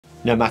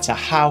No matter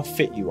how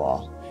fit you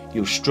are,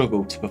 you'll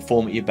struggle to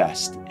perform at your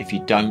best if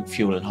you don't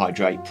fuel and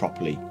hydrate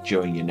properly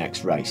during your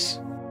next race.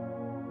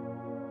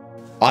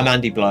 I'm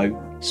Andy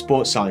Blow,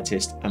 sports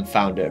scientist and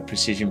founder of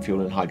Precision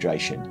Fuel and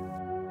Hydration.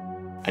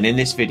 And in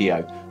this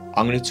video,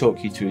 I'm going to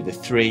talk you through the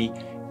 3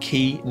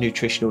 key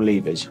nutritional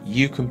levers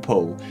you can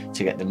pull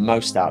to get the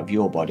most out of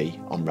your body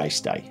on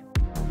race day.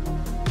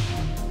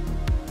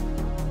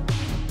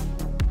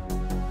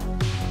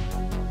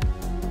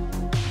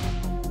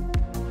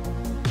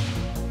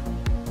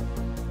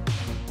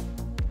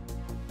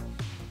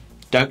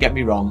 Don't get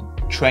me wrong,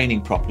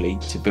 training properly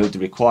to build the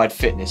required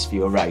fitness for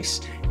your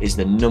race is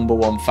the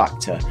 #1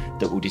 factor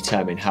that will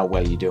determine how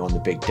well you do on the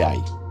big day.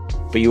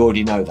 But you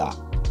already know that,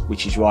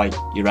 which is why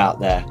you're out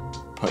there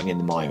putting in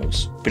the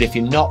miles. But if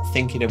you're not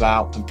thinking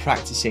about and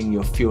practicing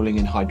your fueling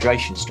and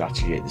hydration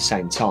strategy at the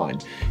same time,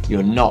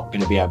 you're not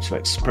going to be able to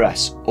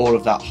express all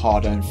of that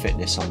hard-earned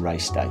fitness on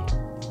race day.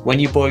 When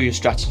you boil your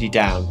strategy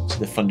down to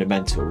the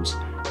fundamentals,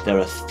 there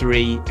are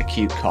 3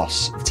 acute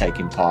costs of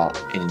taking part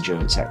in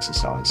endurance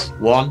exercise.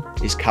 1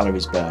 is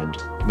calories burned,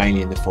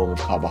 mainly in the form of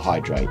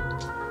carbohydrate.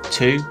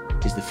 2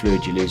 is the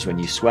fluid you lose when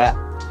you sweat.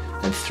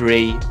 And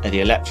 3 are the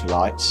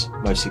electrolytes,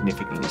 most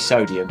significantly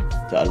sodium,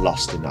 that are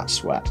lost in that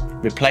sweat.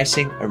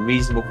 Replacing a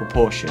reasonable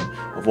proportion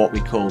of what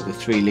we call the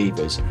 3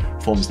 levers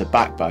forms the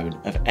backbone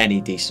of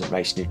any decent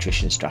race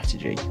nutrition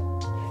strategy.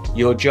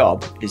 Your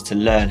job is to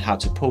learn how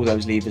to pull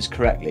those levers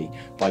correctly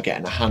by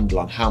getting a handle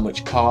on how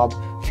much carb,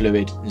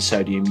 fluid and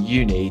sodium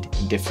you need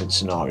in different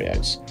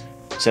scenarios.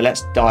 So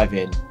let's dive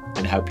in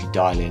and help you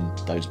dial in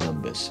those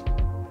numbers.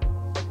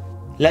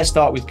 Let's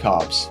start with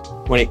carbs.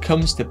 When it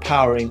comes to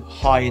powering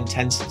high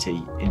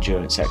intensity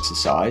endurance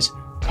exercise,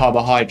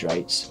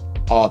 carbohydrates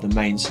are the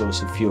main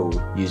source of fuel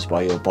used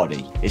by your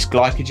body. It's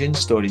glycogen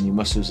stored in your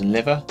muscles and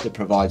liver that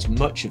provides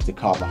much of the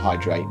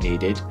carbohydrate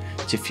needed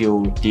to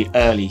fuel the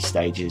early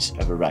stages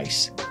of a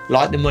race.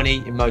 Like the money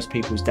in most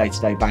people's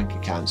day-to-day bank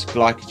accounts,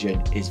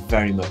 glycogen is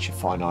very much a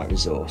finite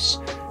resource.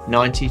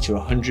 90 to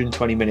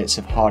 120 minutes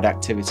of hard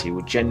activity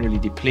will generally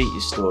deplete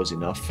your stores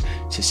enough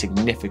to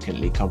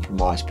significantly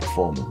compromise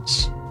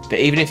performance. But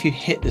even if you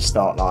hit the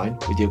start line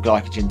with your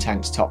glycogen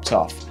tanks topped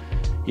off,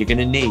 you're going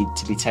to need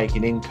to be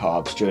taking in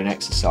carbs during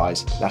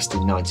exercise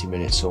lasting 90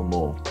 minutes or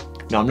more.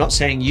 Now, I'm not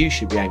saying you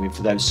should be aiming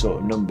for those sort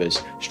of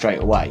numbers straight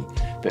away,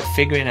 but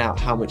figuring out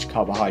how much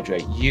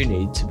carbohydrate you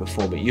need to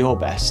perform at your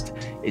best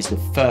is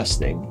the first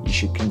thing you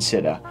should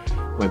consider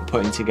when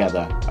putting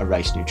together a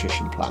race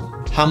nutrition plan.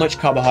 How much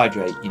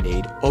carbohydrate you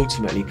need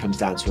ultimately comes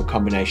down to a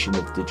combination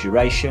of the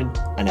duration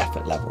and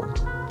effort level.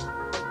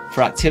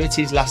 For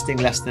activities lasting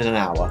less than an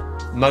hour,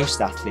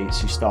 most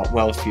athletes who start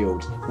well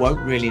fueled won't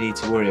really need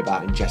to worry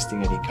about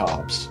ingesting any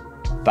carbs.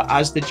 But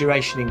as the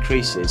duration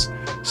increases,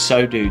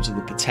 so do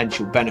the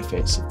potential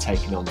benefits of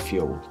taking on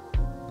fuel.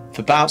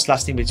 For bouts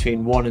lasting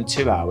between 1 and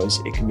 2 hours,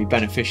 it can be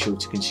beneficial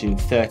to consume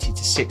 30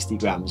 to 60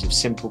 grams of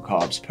simple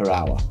carbs per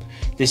hour.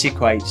 This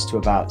equates to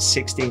about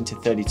 16 to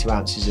 32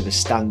 ounces of a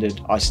standard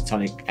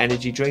isotonic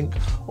energy drink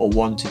or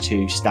 1 to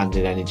 2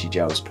 standard energy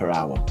gels per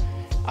hour.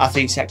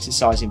 Athletes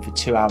exercising for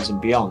 2 hours and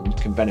beyond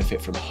can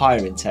benefit from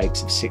higher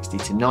intakes of 60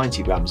 to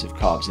 90 grams of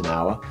carbs an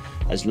hour,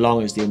 as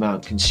long as the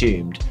amount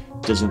consumed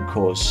doesn't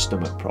cause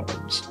stomach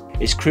problems.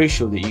 It's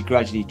crucial that you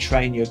gradually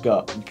train your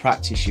gut and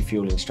practice your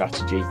fueling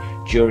strategy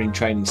during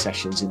training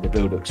sessions in the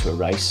build-up to a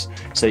race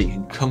so that you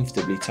can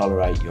comfortably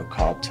tolerate your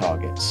carb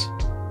targets.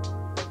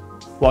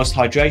 Whilst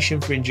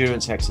hydration for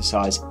endurance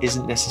exercise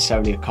isn't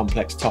necessarily a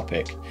complex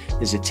topic,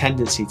 there's a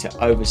tendency to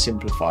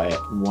oversimplify it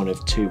in one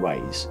of 2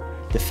 ways.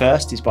 The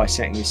first is by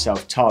setting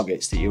yourself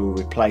targets that you will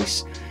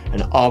replace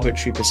an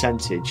arbitrary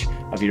percentage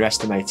of your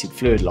estimated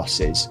fluid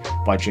losses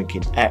by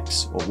drinking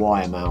X or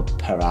Y amount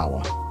per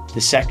hour.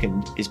 The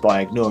second is by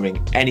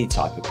ignoring any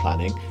type of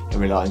planning and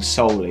relying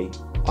solely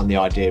on the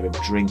idea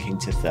of drinking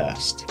to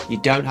thirst. You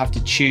don't have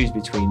to choose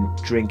between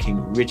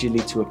drinking rigidly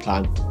to a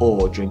plan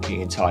or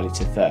drinking entirely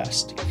to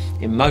thirst.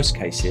 In most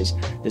cases,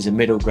 there's a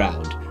middle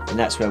ground, and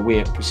that's where we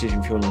at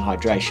Precision Fuel and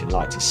Hydration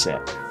like to sit.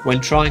 When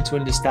trying to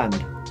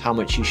understand how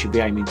much you should be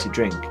aiming to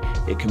drink,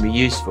 it can be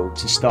useful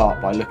to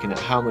start by looking at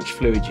how much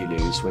fluid you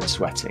lose when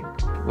sweating.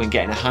 When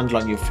getting a handle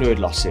on your fluid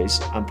losses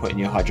and putting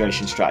your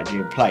hydration strategy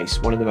in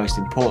place, one of the most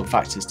important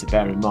factors to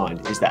bear in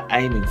mind is that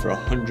aiming for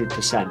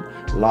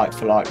 100%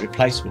 like-for-like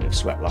replacement of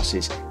sweat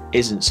losses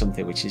isn't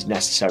something which is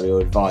necessary or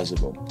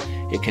advisable.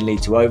 It can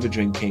lead to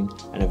over-drinking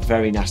and a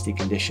very nasty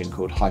condition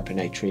called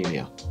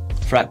hyponatremia.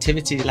 For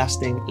activities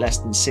lasting less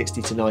than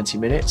 60 to 90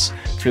 minutes,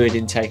 fluid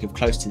intake of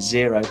close to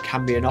 0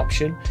 can be an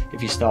option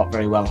if you start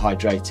very well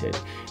hydrated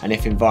and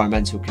if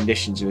environmental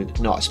conditions are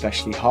not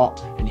especially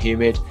hot and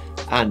humid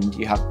and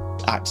you have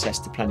access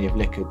to plenty of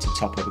liquid to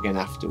top up again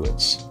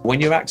afterwards. When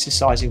you're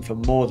exercising for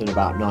more than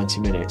about 90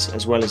 minutes,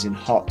 as well as in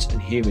hot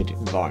and humid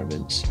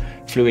environments,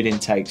 fluid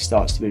intake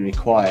starts to be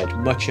required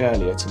much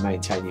earlier to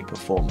maintain your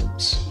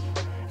performance.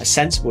 A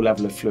sensible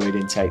level of fluid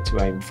intake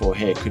to aim for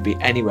here could be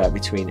anywhere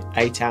between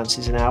 8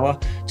 ounces an hour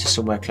to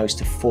somewhere close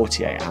to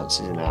 48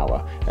 ounces an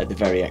hour at the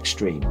very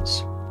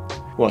extremes.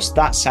 Whilst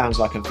that sounds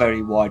like a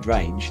very wide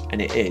range,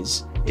 and it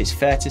is, it's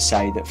fair to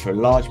say that for a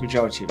large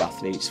majority of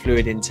athletes,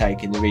 fluid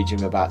intake in the region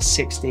of about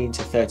 16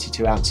 to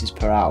 32 ounces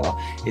per hour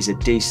is a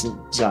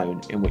decent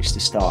zone in which to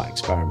start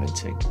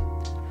experimenting.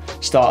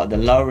 Start at the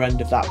lower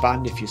end of that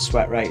band if your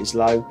sweat rate is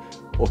low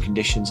or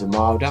conditions are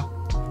milder,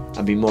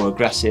 and be more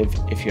aggressive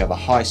if you have a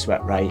high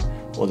sweat rate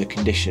or the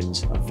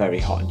conditions are very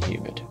hot and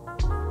humid.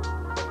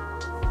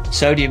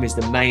 Sodium is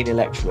the main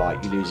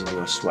electrolyte you lose in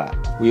your sweat.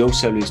 We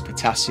also lose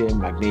potassium,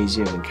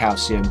 magnesium and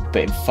calcium,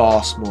 but in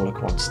far smaller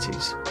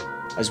quantities.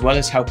 As well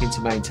as helping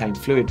to maintain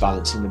fluid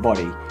balance in the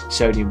body,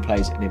 sodium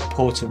plays an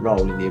important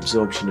role in the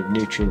absorption of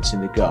nutrients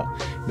in the gut,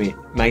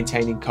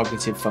 maintaining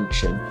cognitive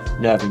function,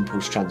 nerve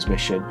impulse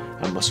transmission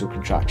and muscle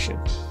contraction.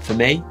 For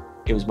me,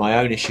 it was my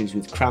own issues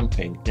with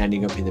cramping and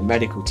ending up in the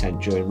medical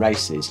tent during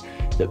races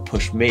that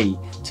pushed me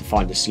to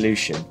find a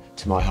solution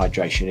to my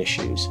hydration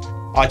issues.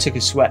 I took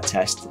a sweat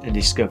test and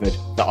discovered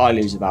that I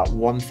lose about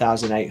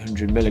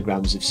 1,800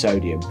 milligrams of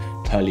sodium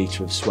per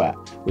litre of sweat,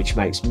 which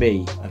makes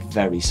me a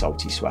very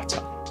salty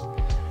sweater.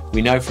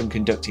 We know from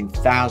conducting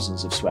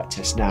thousands of sweat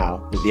tests now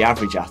that the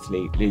average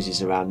athlete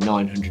loses around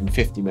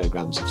 950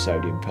 milligrams of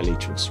sodium per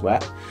litre of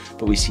sweat,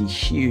 but we see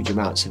huge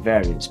amounts of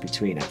variance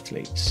between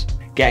athletes.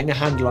 Getting a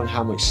handle on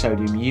how much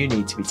sodium you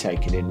need to be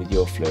taking in with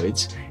your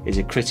fluids is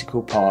a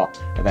critical part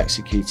of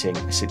executing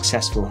a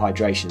successful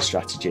hydration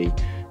strategy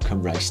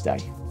come race day.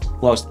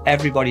 Whilst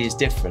everybody is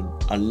different,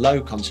 a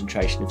low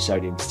concentration of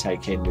sodium to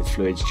take in with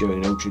fluids during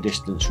an ultra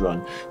distance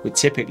run would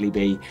typically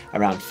be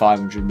around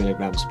 500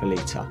 milligrams per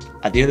litre.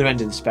 At the other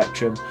end of the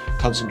spectrum,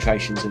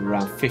 concentrations of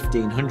around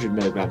 1,500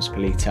 milligrams per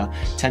litre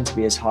tend to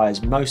be as high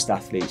as most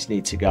athletes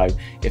need to go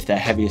if they're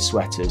heavier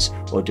sweaters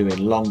or doing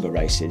longer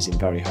races in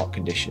very hot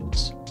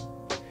conditions.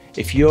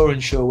 If you're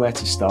unsure where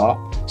to start,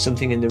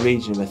 something in the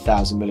region of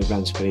 1,000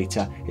 milligrams per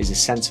litre is a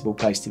sensible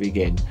place to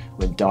begin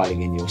when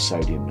dialing in your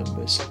sodium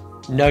numbers.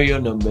 Know your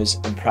numbers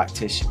and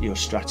practice your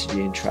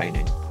strategy in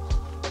training.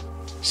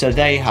 So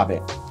there you have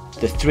it,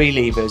 the 3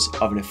 levers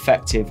of an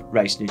effective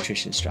race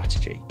nutrition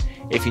strategy.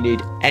 If you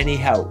need any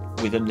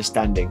help with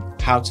understanding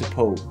how to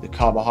pull the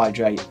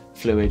carbohydrate,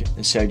 fluid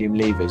and sodium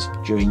levers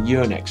during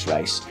your next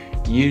race,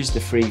 use the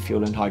free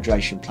fuel and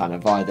hydration planner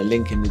via the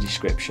link in the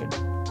description.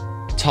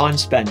 Time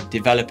spent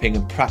developing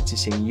and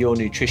practicing your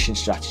nutrition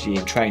strategy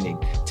in training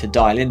to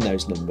dial in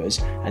those numbers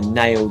and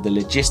nail the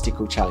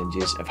logistical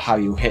challenges of how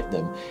you'll hit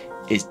them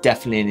is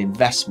definitely an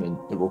investment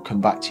that will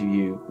come back to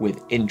you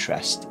with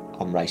interest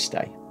on race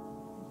day.